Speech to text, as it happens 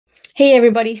Hey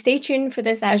everybody, stay tuned for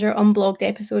this Azure Unblogged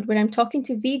episode where I'm talking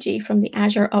to Vijay from the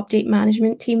Azure Update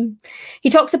Management team.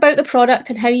 He talks about the product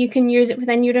and how you can use it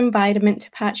within your environment to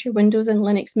patch your Windows and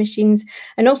Linux machines,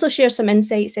 and also share some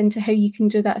insights into how you can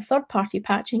do that third-party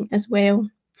patching as well.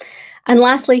 And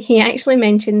lastly, he actually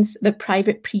mentions the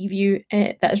private preview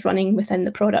that is running within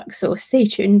the product, so stay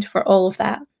tuned for all of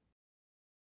that.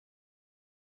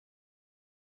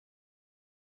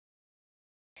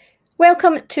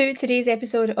 Welcome to today's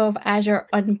episode of Azure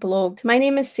Unblogged. My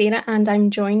name is Sarah and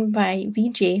I'm joined by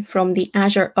Vijay from the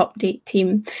Azure Update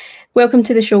team. Welcome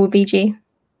to the show, Vijay.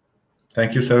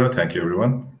 Thank you, Sarah. Thank you,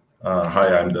 everyone.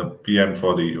 Hi, I'm the PM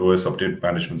for the OS Update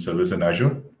Management Service in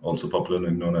Azure, also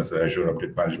popularly known as the Azure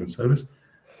Update Management Service.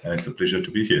 And it's a pleasure to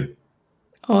be here.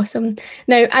 Awesome.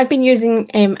 Now, I've been using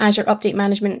Azure Update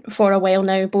Management for a while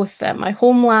now, both at my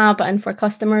home lab and for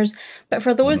customers. But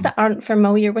for those that aren't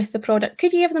familiar with the product,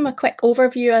 could you give them a quick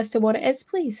overview as to what it is,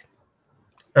 please?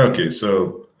 Okay,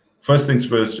 so first things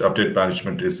first, Update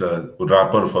Management is a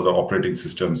wrapper for the operating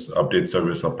system's update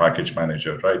service or package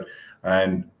manager, right?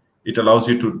 And it allows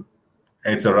you to,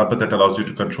 it's a wrapper that allows you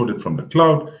to control it from the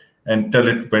cloud and tell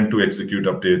it when to execute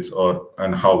updates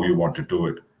and how you want to do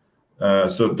it.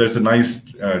 So there's a nice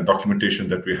documentation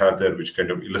that we have there which kind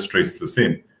of illustrates the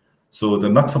same. So the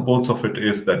nuts and bolts of it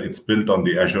is that it's built on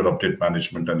the Azure Update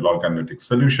Management and Log Analytics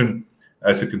solution,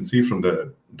 as you can see from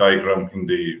the diagram in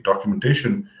the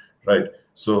documentation, right?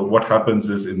 So what happens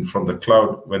is from the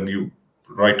cloud, when you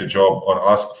write a job or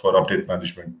ask for update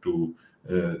management to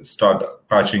start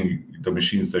patching the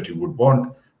machines that you would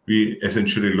want, we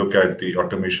essentially look at the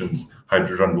automation's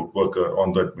hybrid runbook worker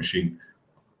on that machine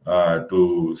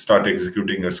to start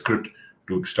executing a script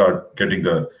to start getting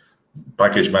the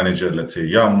package manager, let's say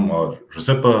Yum or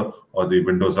Reziper, or the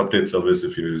Windows Update Service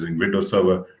if you're using Windows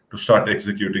Server, to start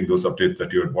executing those updates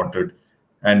that you had wanted.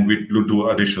 And we do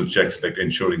additional checks like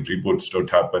ensuring reboots don't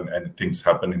happen and things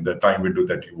happen in the time window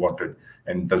that you wanted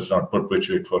and does not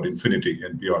perpetuate for infinity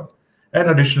and beyond. And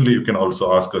additionally, you can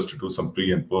also ask us to do some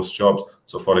pre and post jobs.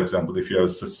 So for example, if you have a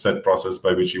set process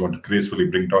by which you want to gracefully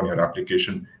bring down your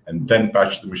application and then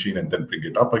patch the machine and then bring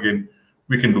it up again,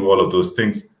 we can do all of those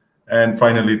things. And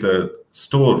finally, the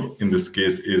store in this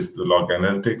case is the log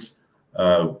analytics.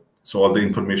 So all the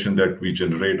information that we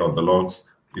generate, all the logs,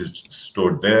 is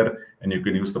stored there. And you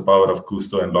can use the power of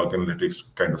Kusto and log analytics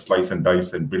to kind of slice and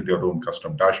dice and build your own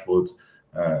custom dashboards,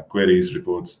 queries,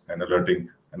 reports, and alerting,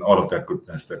 and all of that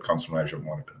goodness that comes from Azure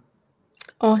Monitor.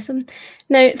 Awesome.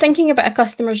 Now, thinking about a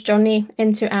customer's journey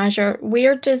into Azure,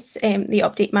 where does the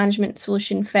Update Management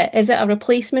solution fit? Is it a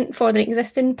replacement for the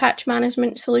existing patch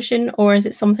management solution, or is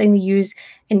it something they use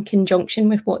in conjunction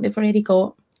with what they've already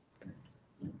got?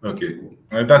 Okay,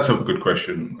 that's a good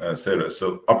question, Sarah.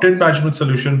 So Update Management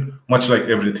solution, much like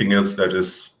everything else that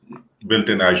is built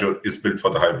in Azure, is built for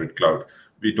the hybrid cloud.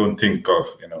 We don't think of,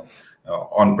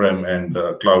 on-prem and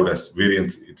the cloud as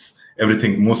variants. It's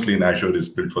everything mostly in Azure is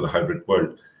built for the hybrid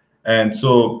world. And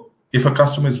so if a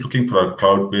customer is looking for a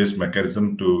cloud-based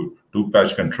mechanism to do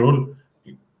patch control,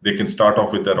 they can start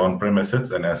off with their on-prem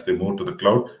assets, and as they move to the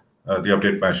cloud, the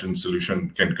Update Management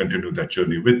solution can continue that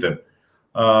journey with them.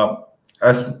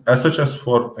 As such as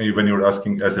for when you're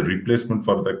asking as a replacement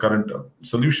for the current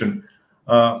solution,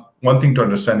 one thing to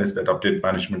understand is that Update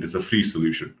Management is a free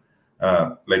solution,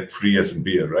 like free as in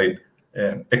beer, right?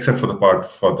 Except for the part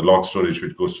for the log storage,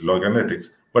 which goes to log analytics,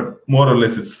 but more or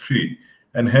less it's free.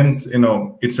 And hence,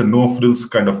 it's a no-frills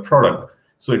kind of product.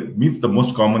 So it meets the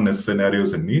most common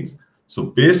scenarios and needs. So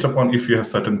based upon if you have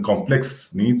certain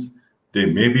complex needs, they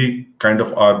may be kind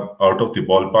of are out of the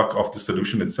ballpark of the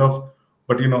solution itself.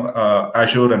 But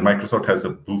Azure and Microsoft has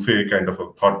a buffet kind of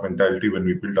a thought mentality when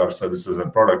we build our services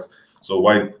and products. So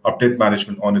while Update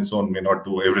Management on its own may not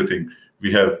do everything,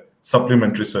 we have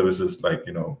supplementary services like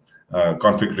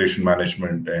configuration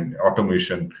management and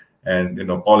automation and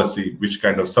policy, which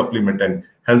kind of supplement and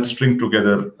help string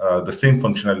together the same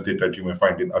functionality that you may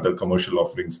find in other commercial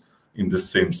offerings in this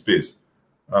same space.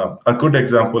 A good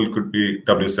example could be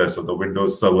WSUS, or the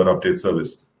Windows Server Update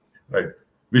Service, right?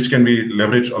 Which can be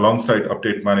leveraged alongside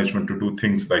Update Management to do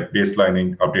things like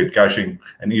baselining, update caching,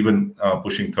 and even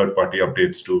pushing third-party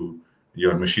updates to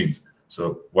your machines.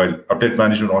 So while Update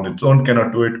Management on its own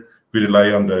cannot do it, we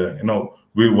rely on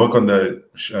we work on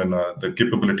the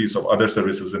capabilities of other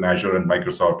services in Azure and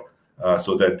Microsoft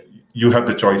so that you have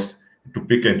the choice to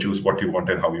pick and choose what you want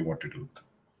and how you want to do.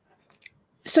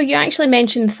 So you actually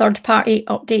mentioned third-party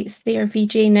updates there,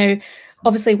 Vijay. Now,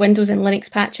 obviously, Windows and Linux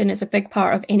patching is a big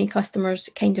part of any customer's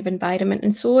kind of environment,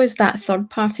 and so is that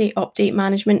third-party update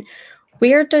management.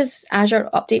 Where does Azure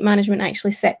Update Management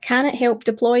actually sit? Can it help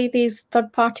deploy these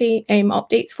third-party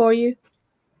updates for you?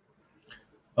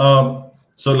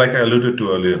 So like I alluded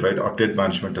to earlier, right, update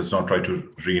management does not try to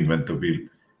reinvent the wheel.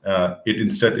 It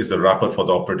instead is a wrapper for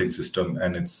the operating system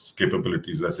and its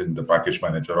capabilities, as in the package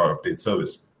manager or update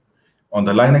service. On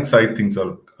the Linux side, things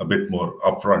are a bit more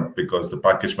upfront because the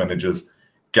package managers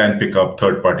can pick up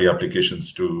third-party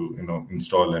applications to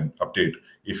install and update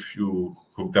if you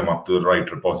hook them up to the right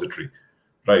repository,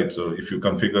 right? So if you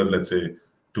configure, let's say,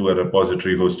 to a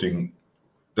repository hosting,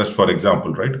 just for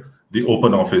example, right, the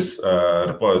OpenOffice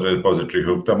repository,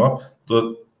 hook them up.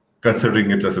 So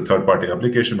considering it as a third-party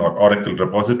application or Oracle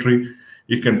repository,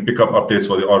 you can pick up updates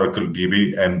for the Oracle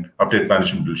DB, and update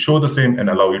management will show the same and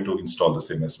allow you to install the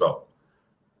same as well.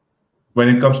 When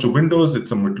it comes to Windows,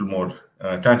 it's a little more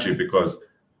touchy because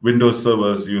Windows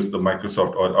servers use the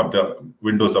Microsoft or the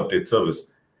Windows Update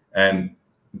service. And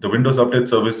the Windows Update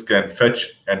service can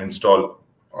fetch and install,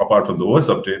 apart from the OS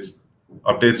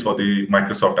updates for the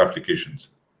Microsoft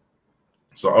applications.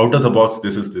 So out of the box,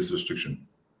 this is this restriction.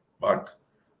 But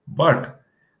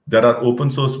there are open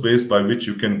source ways by which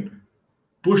you can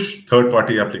push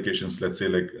third-party applications, let's say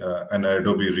like an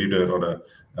Adobe Reader or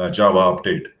a Java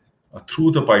update,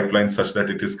 through the pipeline such that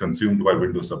it is consumed by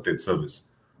Windows Update service.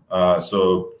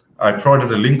 So I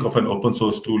provided a link of an open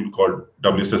source tool called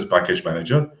WSUS Package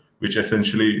Manager, which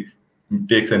essentially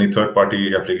takes any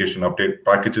third-party application update,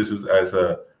 packages it as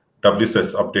a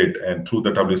WSUS update, and through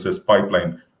the WSUS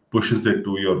pipeline pushes it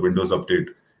to your Windows Update.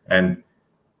 And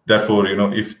therefore,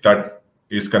 if that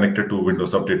is connected to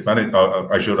Windows Update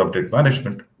Azure Update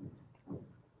Management,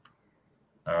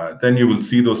 then you will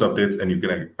see those updates and you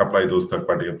can apply those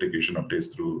third-party application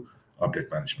updates through Update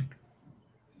Management.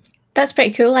 That's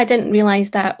pretty cool. I didn't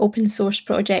realize that open source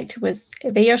project was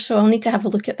there, so I'll need to have a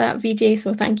look at that, Vijay.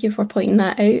 So thank you for pointing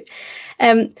that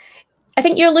out. I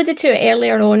think you alluded to it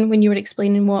earlier on when you were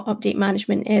explaining what update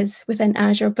management is within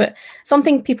Azure, but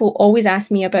something people always ask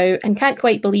me about and can't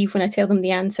quite believe when I tell them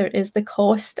the answer is the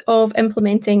cost of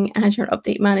implementing Azure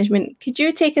Update Management. Could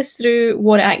you take us through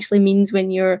what it actually means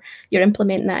when you're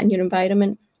implementing that in your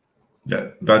environment? Yeah,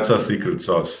 that's our secret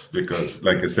sauce because,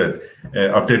 like I said,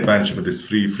 update management is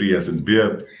free as in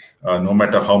beer. No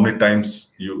matter how many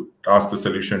times you ask the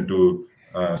solution to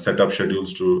set up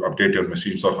schedules to update your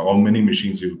machines or how many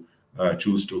machines you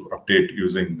choose to update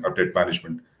using update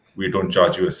management, we don't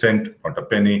charge you a cent, not a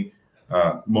penny.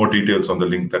 More details on the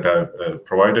link that I've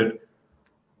provided.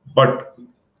 But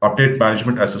update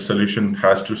management as a solution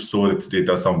has to store its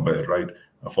data somewhere, right?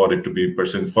 For it to be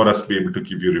for us to be able to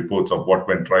give you reports of what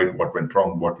went right, what went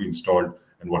wrong, what we installed,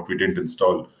 and what we didn't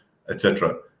install,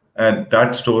 etc. And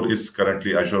that store is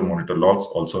currently Azure Monitor Logs,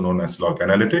 also known as Log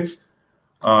Analytics.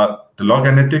 The Log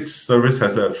Analytics service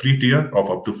has a free tier of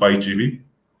up to 5 GB,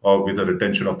 or with a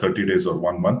retention of 30 days or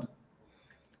 1 month.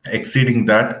 Exceeding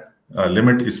that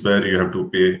limit is where you have to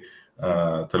pay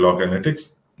the Log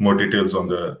Analytics. More details on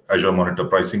the Azure Monitor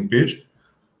pricing page.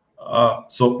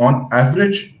 So on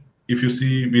average, if you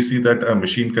see, we see that a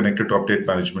machine connected to update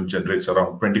management generates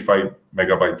around 25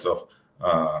 megabytes of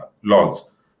logs.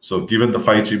 So given the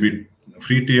 5 GB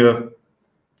free tier,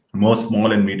 most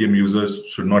small and medium users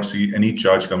should not see any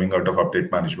charge coming out of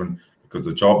update management because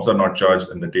the jobs are not charged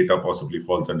and the data possibly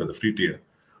falls under the free tier.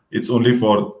 It's only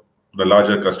for the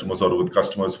larger customers or with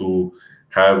customers who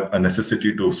have a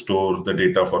necessity to store the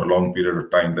data for a long period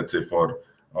of time, let's say for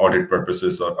audit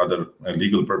purposes or other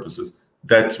legal purposes.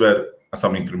 That's where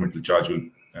some incremental charge will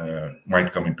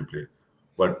might come into play.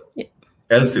 But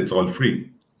else, it's all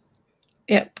free.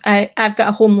 Yep, I've got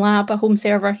a home lab, a home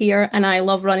server here, and I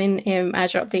love running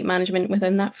Azure Update Management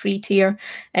within that free tier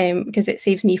because it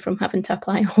saves me from having to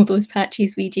apply all those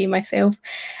patches, Vijay, myself.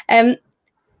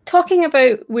 Talking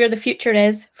about where the future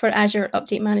is for Azure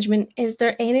Update Management, is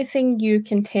there anything you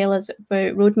can tell us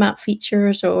about roadmap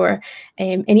features or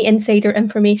any insider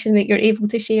information that you're able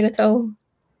to share at all?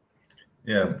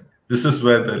 Yeah, this is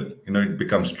where it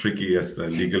becomes tricky as the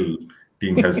legal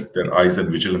team has their eyes and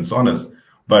vigilance on us.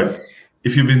 But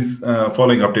if you've been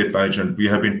following Update Management, we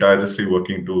have been tirelessly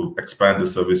working to expand the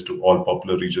service to all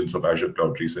popular regions of Azure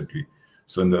Cloud recently.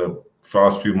 So in the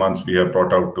past few months, we have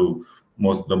brought out to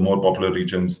the more popular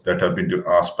regions that have been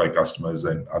asked by customers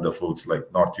and other folks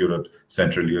like North Europe,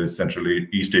 Central US, Central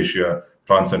East Asia,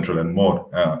 France Central, and more,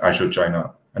 Azure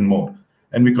China, and more.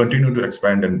 And we continue to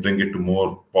expand and bring it to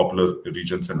more popular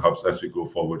regions and hubs as we go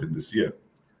forward in this year.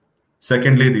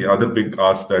 Secondly, the other big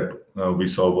ask that we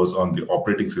saw was on the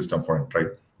operating system front, right?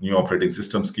 New operating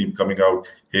systems keep coming out.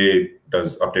 Hey,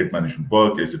 does update management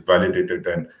work? Is it validated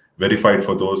and verified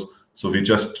for those? So we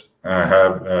just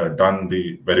have done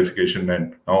the verification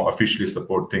and now officially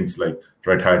support things like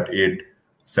Red Hat 8,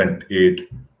 Cent 8,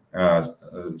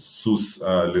 SUS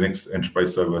Linux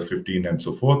Enterprise Server 15 and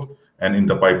so forth. And in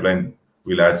the pipeline,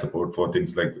 we'll add support for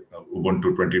things like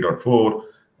Ubuntu 20.4,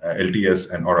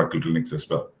 LTS, and Oracle Linux as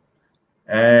well.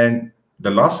 And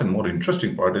the last and more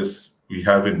interesting part is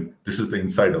this is the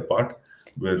insider part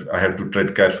where I have to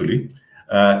tread carefully,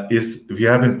 is we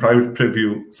have in private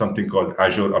preview something called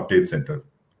Azure Update Center.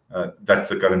 That's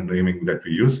the current naming that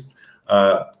we use.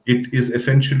 It is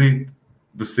essentially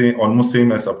the same, almost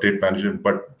same as Update Management,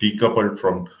 but decoupled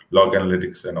from log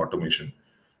analytics and automation.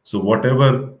 So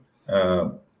whatever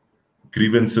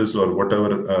grievances or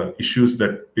whatever issues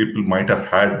that people might have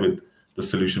had with the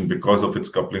solution because of its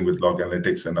coupling with log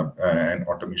analytics and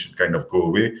automation kind of go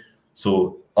away.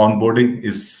 So onboarding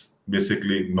is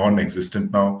basically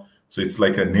non-existent now. So it's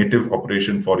like a native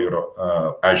operation for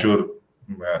your Azure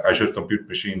compute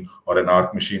machine or an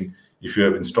Arc machine. If you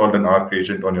have installed an Arc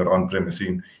agent on your on-prem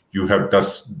machine, you have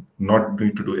not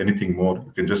need to do anything more.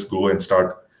 You can just go and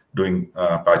start doing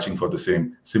patching for the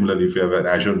same. Similarly, if you have an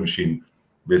Azure machine,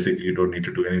 basically you don't need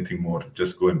to do anything more.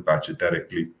 Just go and patch it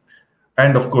directly.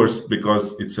 And of course,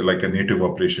 because it's like a native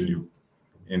operation,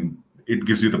 it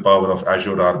gives you the power of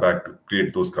Azure RBAC to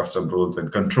create those custom roles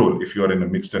and control. If you are in a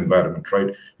mixed environment,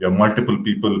 right? You have multiple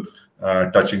people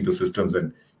touching the systems,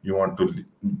 and you want to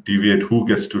deviate who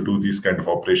gets to do these kind of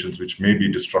operations, which may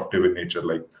be disruptive in nature,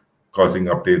 like causing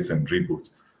updates and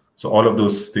reboots. So all of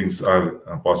those things are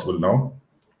possible now.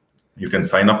 You can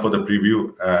sign up for the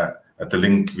preview at the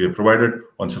link we have provided.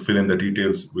 Once you fill in the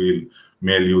details, we'll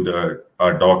mail you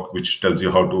our doc, which tells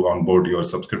you how to onboard your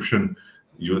subscription,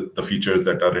 the features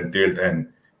that are entailed,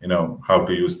 and how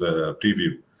to use the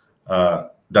preview.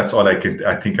 That's all I think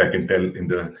I can tell in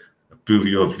the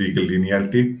preview of legal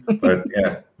lineality. But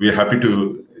yeah, we're happy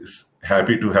to have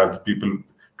the people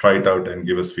try it out and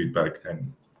give us feedback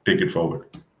and take it forward.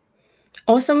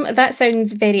 Awesome. That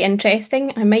sounds very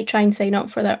interesting. I might try and sign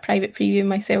up for that private preview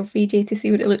myself, Vijay, to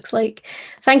see what it looks like.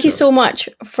 Thank you so much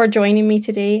for joining me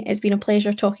today. It's been a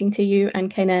pleasure talking to you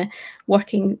and kind of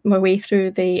working my way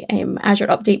through the Azure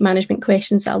Update Management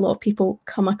questions that a lot of people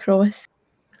come across.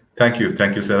 Thank you.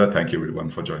 Thank you, Sarah. Thank you, everyone,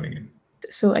 for joining in.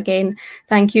 So again,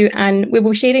 thank you. And we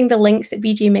will be sharing the links that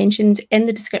Vijay mentioned in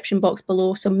the description box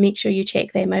below, so make sure you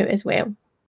check them out as well.